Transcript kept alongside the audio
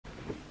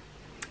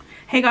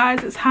Hey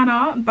guys, it's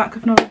Hannah, back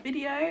with another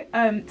video.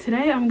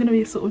 Today I'm going to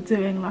be sort of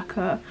doing like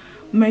a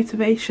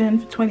motivation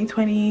for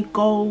 2020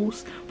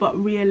 goals, but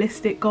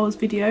realistic goals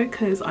video,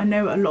 because I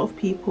know a lot of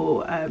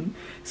people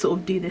sort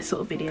of do this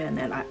sort of video and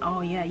they're like,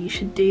 oh yeah, you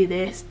should do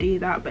this, do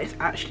that, but it's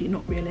actually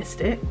not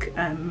realistic.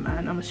 And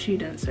I'm a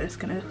student, so it's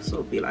going to sort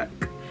of be like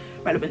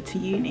relevant to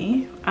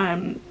uni.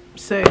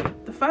 So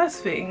the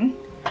first thing,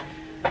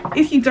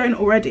 if you don't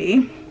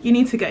already, you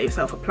need to get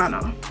yourself a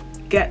planner.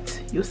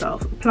 Get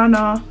yourself a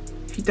planner.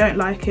 If you don't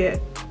like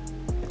it,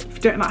 if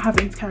you don't like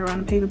having to carry around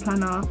a paper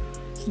planner,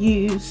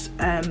 use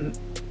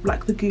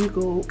like the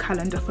Google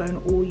calendar phone,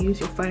 or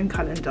use your phone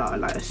calendar.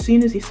 Like as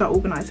soon as you start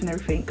organizing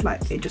everything,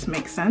 like it just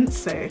makes sense.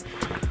 So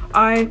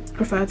I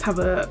prefer to have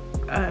a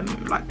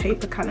like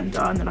paper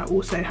calendar, and then I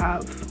also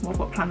have, well, I've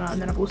got planner,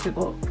 and then I've also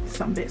got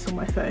some bits on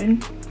my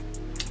phone.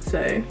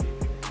 So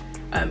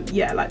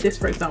yeah, like this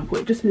for example,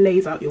 it just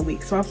lays out your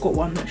week. So I've got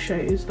one that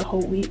shows the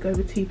whole week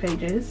over 2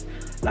 pages.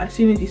 Like as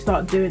soon as you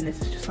start doing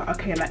this, it's just like,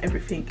 okay, like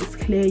everything is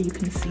clear. You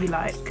can see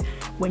like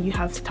when you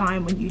have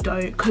time, when you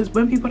don't, because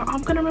when people are like,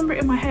 I'm gonna remember it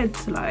in my head,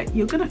 so like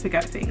you're gonna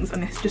forget things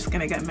and it's just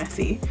gonna get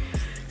messy.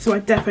 So I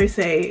definitely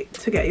say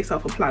to get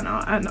yourself a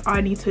planner, and I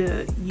need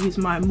to use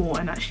mine more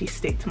and actually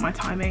stick to my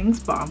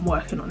timings, but I'm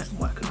working on it.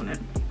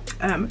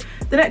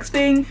 The next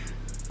thing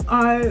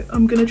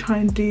I'm gonna try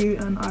and do,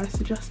 and I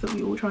suggest that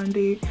we all try and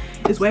do,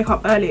 is wake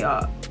up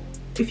earlier.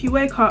 If you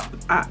wake up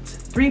at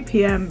 3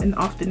 PM in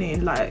the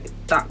afternoon, like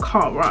that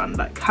can't run.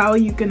 Like how are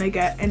you gonna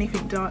get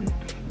anything done?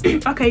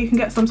 Okay, you can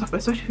get some stuff,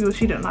 especially if you're a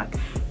student, like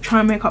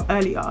try and wake up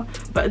earlier,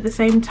 but at the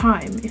same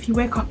time, if you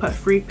wake up at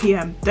 3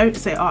 PM, don't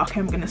say, oh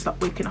okay, I'm gonna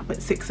start waking up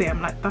at 6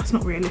 AM. Like that's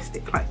not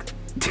realistic. Like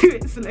do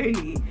it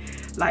slowly.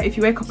 Like if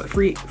you wake up at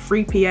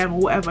 3 PM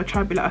or whatever,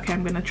 try to be like, okay,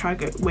 I'm gonna try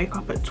wake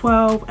up at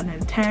 12 and then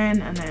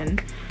 10, and then,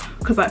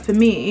 because like for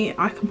me,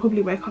 I can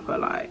probably wake up at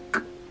like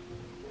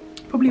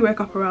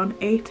around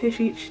 8ish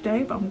each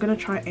day, but I'm gonna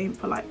try aim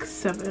for like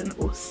 7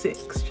 or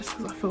 6, just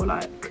because I feel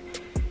like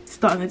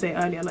starting the day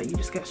earlier, like you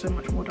just get so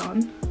much more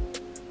done.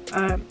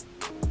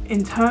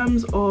 In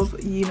terms of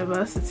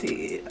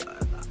university,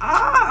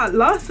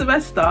 last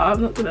semester,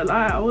 I'm not gonna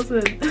lie, I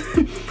wasn't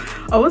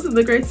I wasn't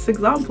the greatest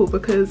example,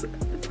 because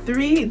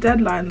 3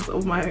 deadlines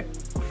of my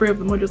 3 of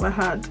the modules I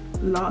had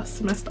last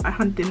semester, I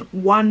handed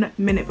in 1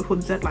 minute before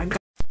the deadline.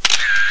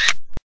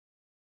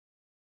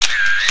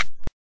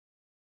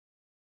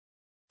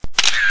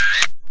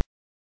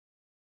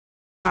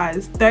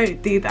 Guys,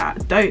 don't do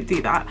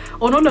that.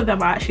 On all of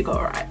them I actually got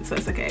it right, so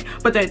it's okay,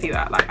 but don't do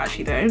that. Like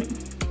actually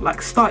don't,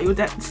 like start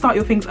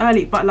your things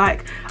early. But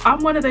like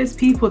I'm one of those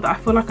people that I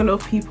feel like a lot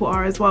of people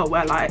are as well,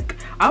 where like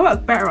I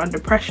work better under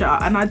pressure,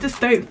 and I just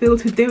don't feel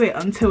to do it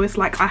until it's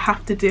like I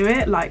have to do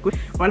it. Like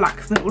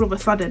relax, and all of a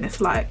sudden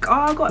it's like, oh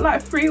I got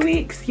like 3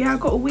 weeks, yeah I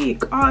got a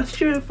week, oh it's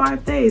due in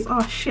 5 days,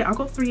 oh shit I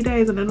got 3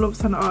 days, and then all of a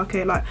sudden, oh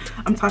okay, like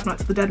I'm typing out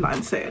to the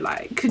deadline. So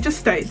like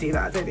just don't do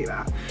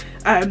that.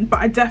 But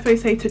I definitely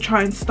say to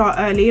try and start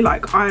early.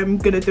 Like I'm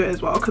gonna do it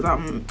as well, because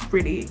I'm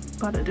really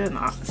bad at doing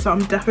that. So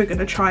I'm definitely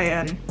gonna try,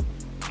 and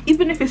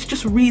even if it's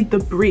just read the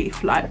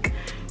brief. Like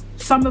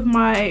some of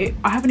I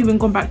haven't even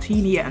gone back to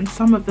uni yet, and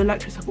some of the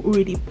lecturers have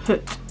already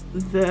put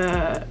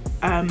the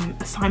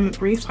assignment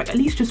briefs. Like at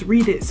least just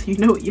read it so you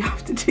know what you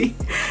have to do.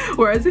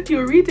 Whereas if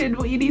you're reading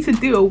what you need to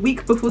do a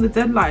week before the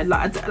deadline,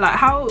 like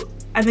how,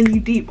 and then you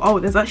deep, oh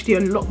there's actually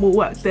a lot more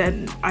work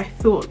than I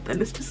thought, then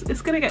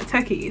it's gonna get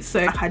techie.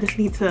 So I just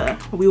need to,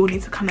 we all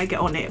need to kind of get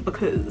on it,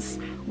 because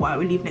why are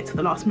we leaving it to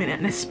the last minute?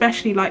 And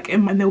especially like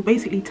and they'll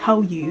basically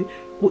tell you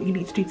what you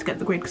need to do to get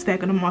the grade, because they're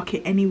gonna mark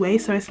it anyway.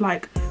 So it's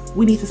like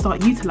we need to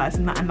start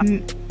utilizing that.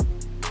 And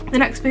the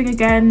next thing,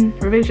 again,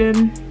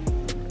 revision.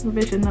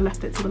 I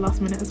left it to the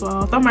last minute as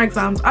well. I've done my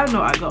exams, I don't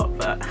know what I got,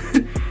 but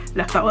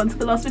left that one to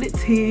the last minute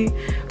too.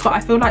 But I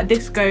feel like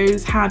this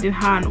goes hand in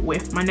hand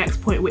with my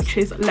next point, which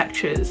is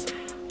lectures.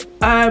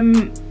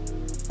 I'm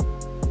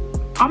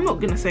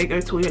not gonna say go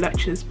to all your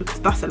lectures,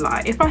 because that's a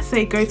lie. If I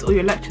say go to all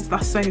your lectures,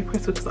 that's so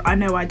hypocritical, because I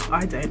know I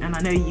don't, and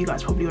I know you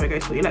guys probably want to go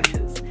to all your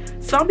lectures.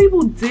 Some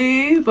people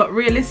do, but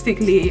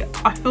realistically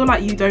I feel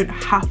like you don't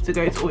have to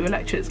go to all your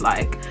lectures.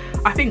 Like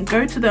I think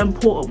go to the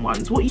important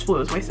ones. What you thought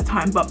was a waste of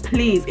time, but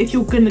please, if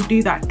you're gonna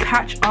do that,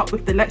 catch up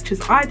with the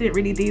lectures. I didn't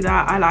really do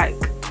that.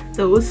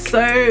 There was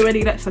so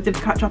many lectures I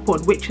didn't catch up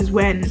on, which is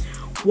when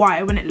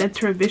it led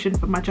to revision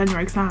for my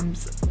January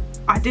exams,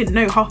 I didn't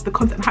know half the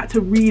content, I had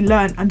to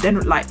relearn, and then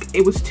like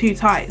it was too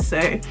tight. So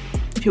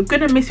if you're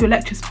gonna miss your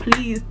lectures,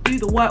 please do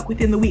the work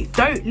within the week.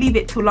 Don't leave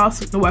it till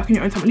last week to work on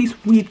your own time. At least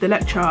read the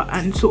lecture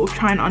and sort of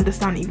try and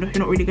understand, even if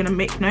you're not really gonna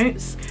make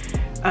notes.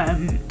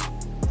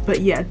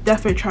 But yeah,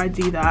 definitely try to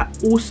do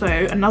that. Also,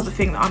 another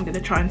thing that I'm going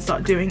to try and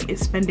start doing is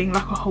spending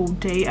like a whole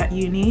day at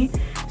uni.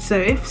 So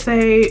if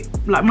say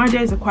like my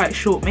days are quite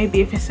short,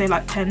 maybe if it's say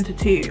like 10 to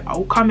 2,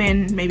 I'll come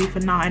in maybe for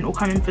 9 or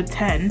come in for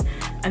 10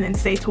 and then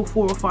stay till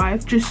 4 or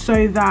 5, just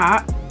so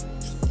that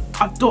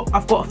I've got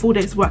a full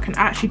day's work and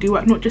actually do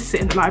work, not just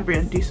sit in the library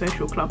and do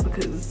social club,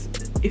 because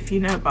if you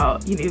know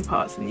about uni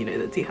parts, and you know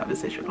that do have a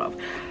social club.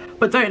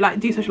 but don't like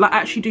do social, like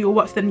actually do your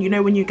work, so then you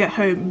know when you get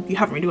home you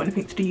haven't really got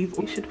anything to do.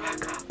 You should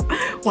work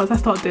out once I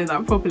start doing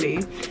that properly.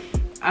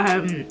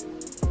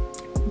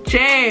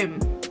 Gym.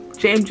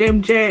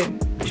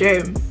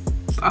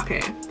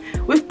 Okay,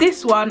 with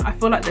this one I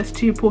feel like there's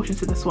two portions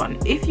to this one.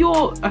 If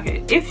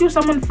you're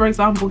someone, for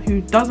example,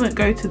 who doesn't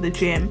go to the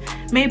gym,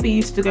 maybe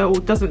used to go or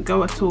doesn't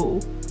go at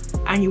all,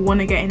 and you want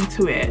to get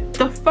into it,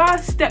 the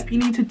first step you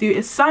need to do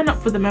is sign up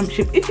for the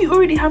membership. If you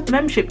already have the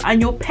membership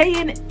and you're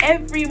paying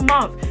every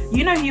month,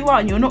 you know who you are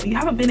and you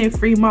haven't been in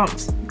 3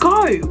 months,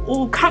 go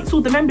or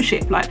cancel the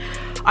membership. Like,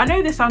 I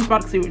know this sounds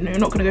bad because you're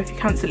not going to go if you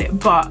cancel it,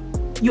 but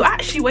you're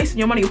actually wasting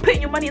your money. You're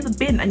putting your money in the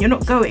bin and you're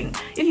not going.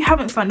 If you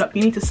haven't signed up,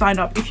 you need to sign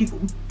up. If you've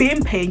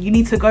been paying, you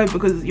need to go,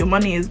 because your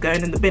money is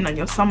going in the bin and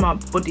your summer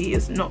body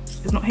is not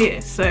here.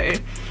 So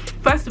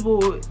first of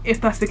all, if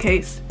that's the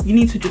case, you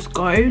need to just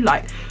go,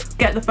 like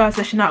get the first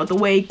session out of the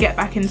way, get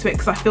back into it,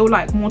 because I feel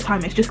like more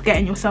time it's just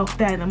getting yourself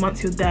there, and then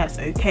once you're there it's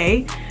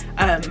okay.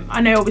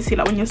 I know obviously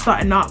like when you're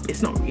starting up,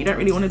 it's not, you don't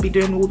really want to be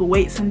doing all the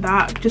weights and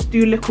that. Just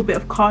do a little bit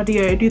of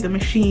cardio, do the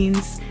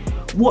machines,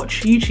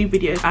 watch YouTube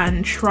videos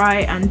and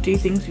try and do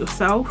things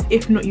yourself.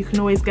 If not, you can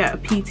always get a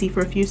PT for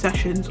a few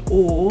sessions,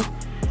 or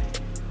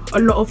a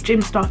lot of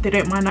gym staff, they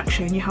don't mind like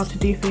showing you how to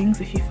do things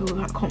if you feel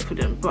that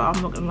confident. But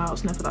I'm not gonna lie, I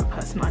was never that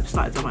person. I just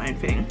like to do my own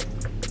thing.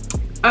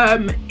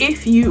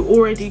 If you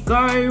already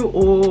go,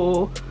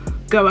 or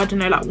go, I don't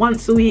know, like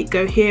once a week,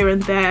 go here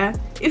and there.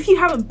 If you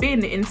haven't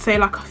been in, say,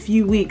 like a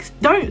few weeks,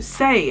 don't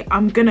say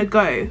I'm gonna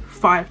go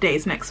 5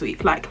 days next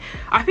week. Like,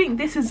 I think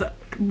this is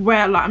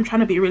where like I'm trying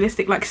to be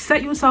realistic. Like,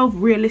 set yourself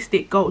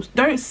realistic goals.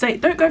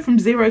 Don't go from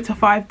 0 to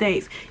 5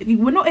 days. If you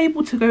were not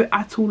able to go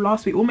at all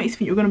last week, what makes you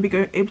think you're going to be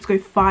able to go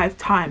 5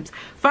 times?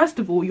 First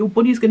of all, your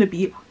body's going to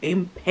be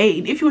in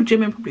pain. If you're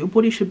gymming properly, your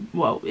body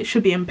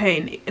should be in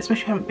pain,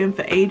 especially if you haven't been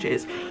for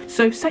ages.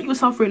 So set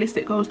yourself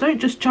realistic goals. Don't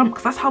just jump,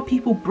 because that's how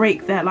people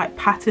break their like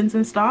patterns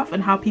and stuff,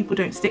 and how people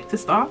don't stick to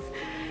stuff.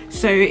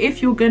 So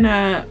if you're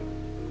gonna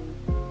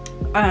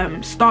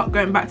start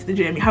going back to the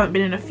gym, you haven't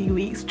been in a few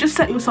weeks, just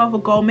set yourself a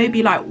goal,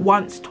 maybe like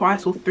once,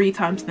 twice or 3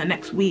 times in the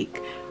next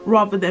week,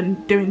 rather than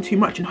doing too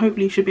much, and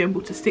hopefully you should be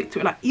able to stick to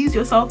it. Like, ease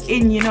yourself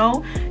in, you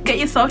know, treat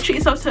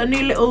yourself to a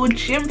new little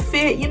gym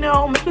fit, you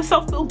know, make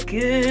yourself feel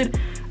good.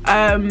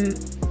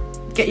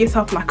 Get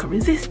yourself like a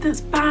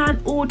resistance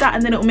band, all that,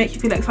 and then it'll make you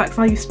feel like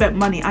now you've spent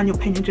money and you're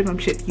paying your gym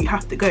membership, you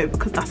have to go,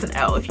 because that's an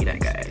L if you don't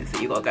go,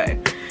 so you gotta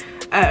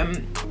go.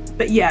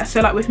 But yeah, so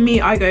like with me,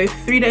 I go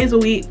 3 days a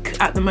week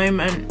at the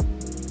moment,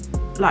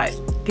 like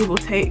give or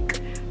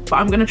take, but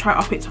I'm gonna try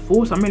up it to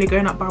 4, so I'm really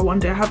going up by 1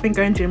 day. I have been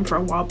going gym for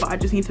a while, but I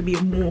just need to be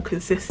more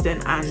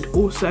consistent, and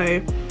also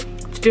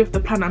to do with the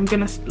plan, I'm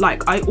gonna,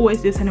 like I always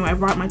do this anyway, I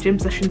write my gym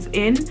sessions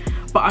in,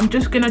 but I'm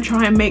just gonna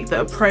try and make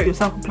the approach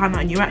yourself a planner,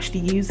 and you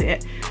actually use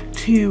it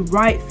to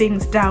write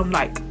things down,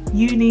 like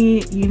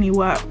uni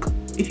work,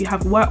 if you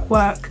have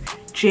work,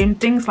 gym,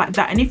 things like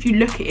that. And if you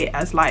look at it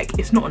as like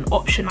it's not an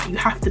option, like you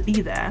have to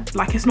be there,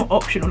 like it's not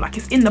optional, like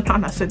it's in the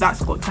planner, so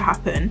that's got to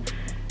happen,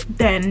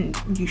 then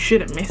you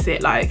shouldn't miss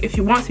it. Like, if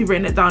you want to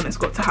write it down, it's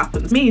got to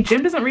happen. Me,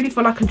 gym doesn't really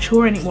feel like a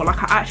chore anymore.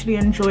 Like, I actually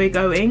enjoy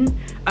going,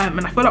 and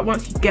I feel like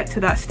once you get to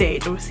that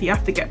stage, obviously you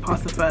have to get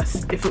past the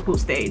first difficult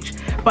stage,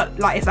 but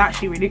like it's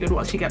actually really good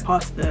once you get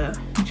past the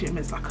gym.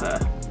 It's like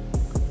a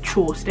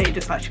chore stage,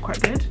 it's actually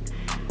quite good.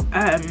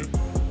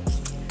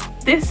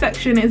 This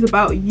section is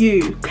about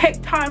you.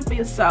 Take time for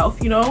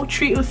yourself, you know,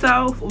 treat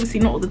yourself, obviously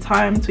not all the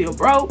time till you're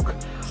broke,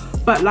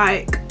 but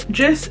like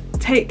just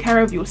take care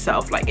of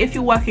yourself. Like, if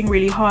you're working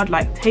really hard,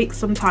 like take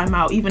some time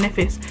out, even if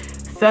it's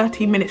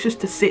 30 minutes,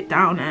 just to sit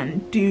down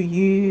and do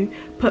you,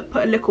 put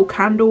a little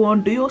candle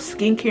on, do your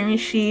skincare and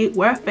shit,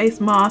 wear a face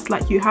mask.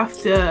 Like, you have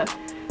to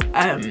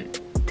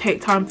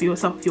take time for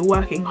yourself. If you're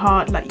working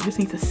hard, like you just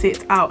need to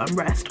sit out and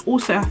rest.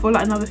 Also, I feel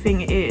like another thing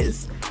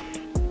is,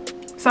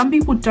 some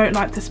people don't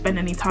like to spend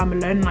any time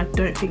alone, and I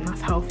don't think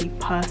that's healthy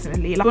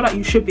personally. Like, I feel like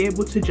you should be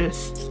able to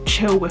just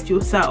chill with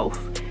yourself,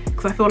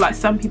 because I feel like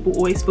some people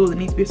always feel the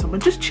need to be with someone.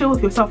 Just chill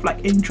with yourself,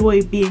 like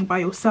enjoy being by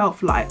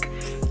yourself, like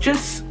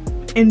just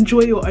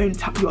enjoy your own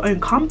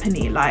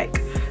company,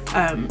 like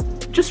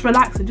just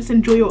relax and just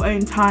enjoy your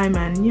own time,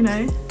 and you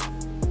know,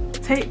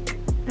 take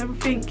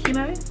everything, you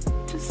know,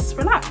 just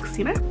relax,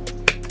 you know.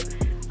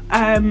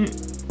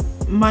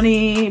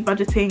 Money,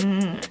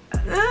 budgeting.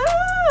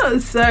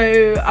 So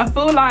I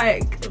feel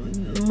like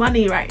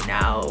money right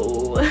now,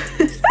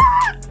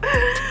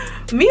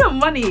 me and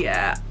money,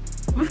 yeah,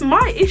 with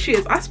my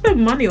issues, I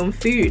spend money on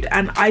food,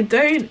 and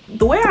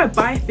the way I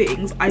buy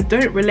things, I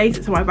don't relate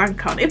it to my bank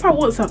account. If I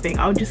want something,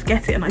 I'll just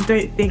get it, and I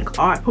don't think,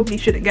 oh, I probably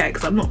shouldn't get it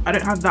because I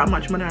don't have that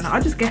much money right now. I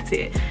just get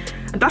it,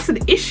 and that's an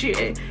issue,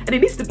 and it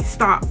needs to be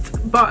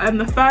stopped. But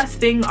the first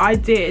thing I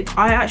did,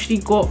 I actually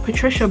got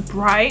Patrica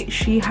Bright.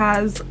 She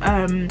has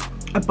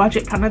a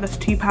budget planner that's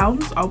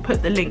 £2. I'll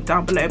put the link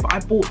down below, but I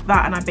bought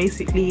that, and I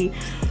basically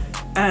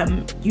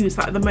use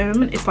that at the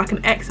moment. It's like an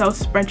Excel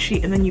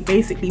spreadsheet, and then you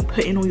basically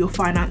put in all your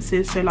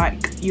finances, so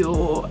like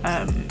your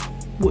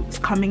what's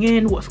coming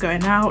in, what's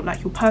going out,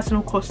 like your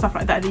personal cost, stuff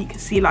like that, and then you can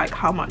see like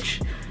how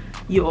much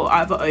you're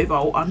either over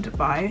or under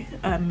by,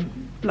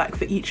 like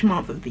for each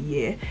month of the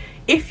year.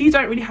 If you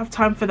don't really have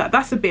time for that,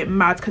 that's a bit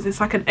mad because it's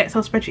like an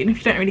Excel spreadsheet, and if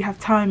you don't really have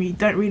time, you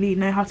don't really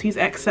know how to use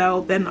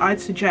Excel, then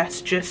I'd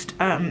suggest just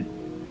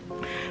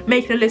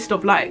making a list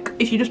of, like,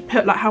 if you just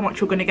put like how much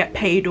you're going to get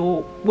paid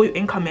or what your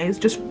income is,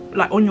 just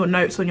like on your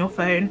notes on your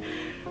phone,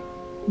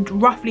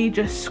 roughly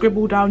just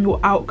scribble down your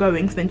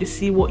outgoings, then just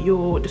see what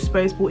your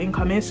disposable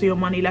income is, so your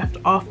money left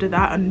after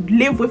that, and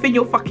live within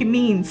your fucking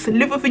means.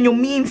 Live within your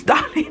means,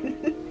 darling.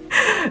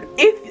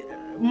 If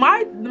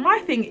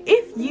my thing,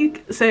 if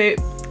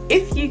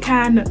you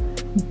can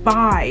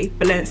buy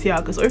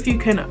Balenciagas, or if you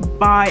can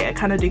buy a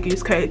Canada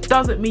Goose coat, it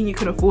doesn't mean you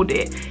can afford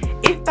it.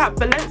 If that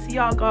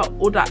Balenciaga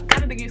or that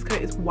Canada Goose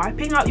coat is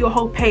wiping out your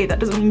whole pay, that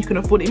doesn't mean you can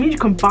afford it. It means you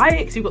can buy it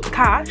because you've got the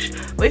cash.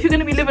 But if you're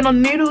going to be living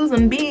on noodles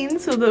and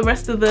beans for the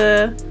rest of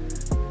the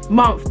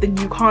month, then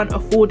you can't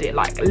afford it.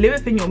 Like, live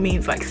within your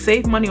means, like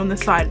save money on the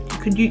side.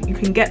 You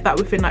can get that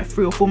within like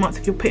 3 or 4 months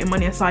if you're putting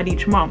money aside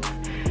each month.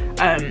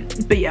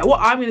 But yeah, what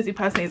I'm gonna do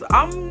personally is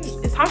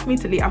it's time for me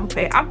to delete Apple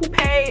Pay. Apple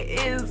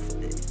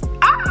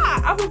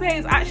Pay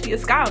is actually a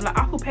scam. Like,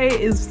 Apple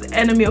Pay is the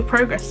enemy of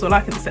progress, is all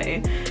I can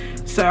say.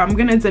 So I'm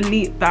gonna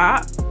delete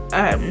that.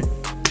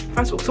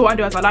 First of all, so what I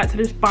do is I like to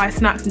just buy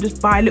snacks and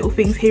just buy little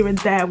things here and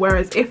there,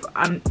 whereas if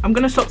I'm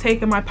gonna stop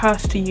taking my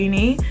purse to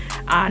uni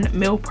and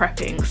meal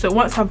prepping. So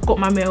once I've got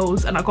my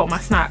meals and I got my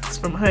snacks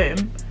from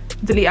home,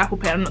 delete Apple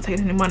Pay, I'm not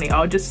taking any money.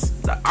 I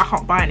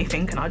can't buy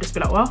anything, and I'll just be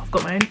like, well, I've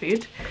got my own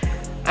food.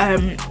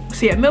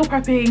 So yeah, meal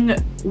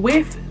prepping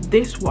with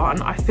this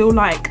one, I feel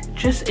like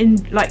just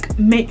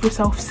make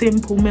yourself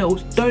simple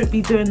meals. Don't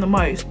be doing the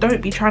most.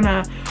 Don't be trying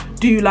to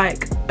do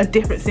like a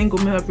different single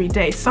meal every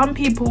day. Some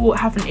people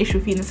have an issue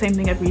with eating the same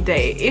thing every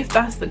day. If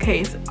that's the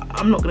case,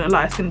 I'm not gonna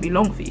lie, it's gonna be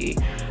long for you.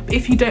 But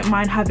if you don't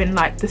mind having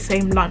like the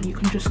same lunch, you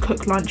can just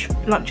cook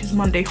lunches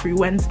Monday through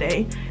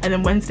Wednesday, and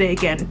then Wednesday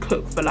again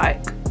cook for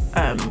like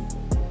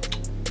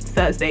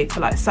Thursday to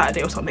like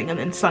Saturday or something, and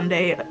then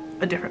Sunday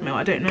a different meal.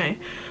 I don't know,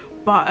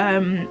 but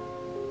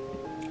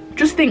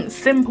just think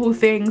simple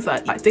things,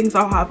 like things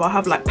I'll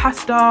have like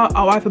pasta.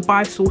 I'll either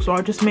buy sauce or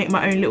I'll just make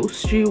my own little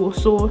stew or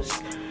sauce,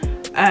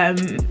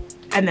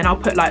 and then I'll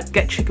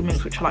get chicken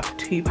wings, which are like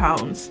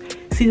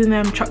 £2, season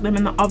them, chuck them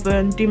in the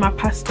oven, do my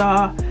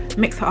pasta,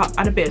 mix it up,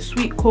 add a bit of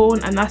sweet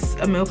corn, and that's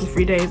a meal for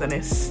 3 days. And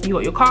you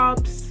got your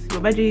carbs,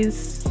 your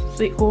veggies,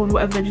 sweet corn,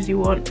 whatever veggies you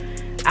want,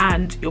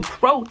 and your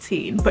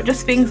protein. But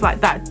just things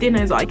like that.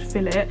 Dinners, I'd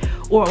fill it.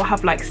 Or I'll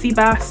have like sea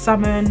bass,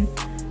 salmon,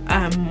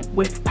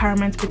 with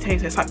paramented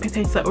potatoes. It's like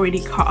potatoes that are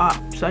already cut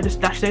up, so I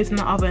just dash those in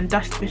the oven,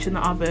 dash the fish in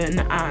the oven,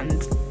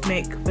 and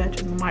make veg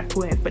in the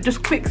microwave. But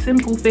just quick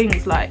simple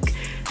things like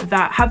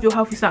that. Have your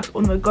healthy snacks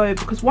on the go,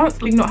 because once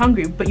you're not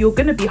hungry, but you're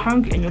gonna be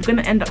hungry, and you're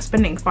gonna end up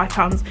spending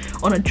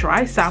 £5 on a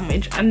dry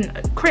sandwich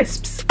and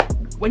crisps,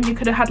 when you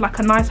could have had like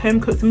a nice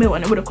home cooked meal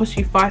and it would have cost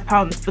you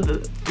 £5 for the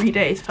 3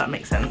 days, if that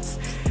makes sense.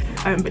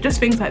 But just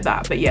things like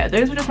that. But yeah,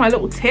 those are just my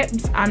little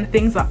tips and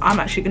things that I'm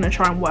actually gonna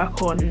try and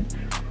work on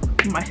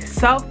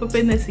myself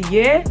within this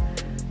year.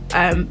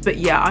 But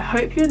yeah, I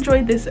hope you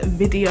enjoyed this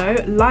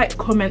video. Like,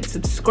 comment,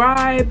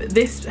 subscribe.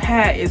 This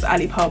hair is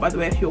Ali Pearl, by the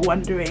way, if you're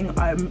wondering.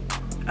 I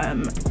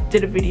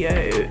did a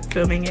video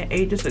filming it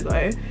ages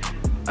ago,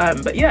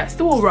 but yeah,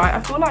 still all right. I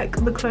feel like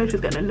the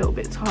closure's getting a little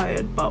bit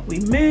tired, but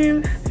we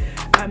move.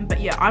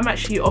 But yeah, I'm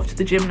actually off to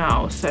the gym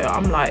now, so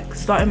I'm like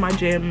starting my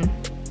gym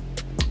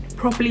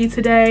properly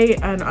today,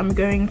 and I've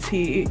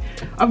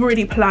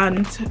already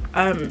planned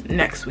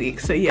next week.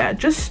 So yeah,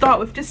 just start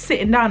with just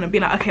sitting down and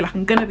being like, okay, like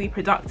I'm gonna be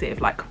productive.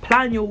 Like,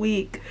 plan your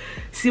week,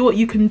 see what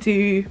you can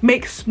do,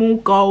 make small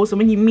goals, and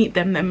when you meet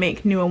them, then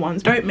make newer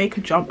ones. Don't make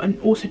a jump, and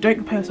also don't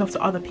compare yourself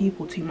to other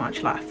people too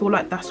much. Like, I feel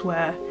like that's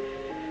where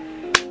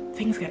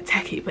things get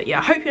techie. But yeah,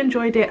 I hope you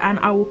enjoyed it, and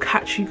I will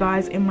catch you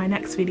guys in my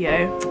next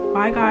video.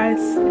 Bye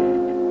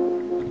guys.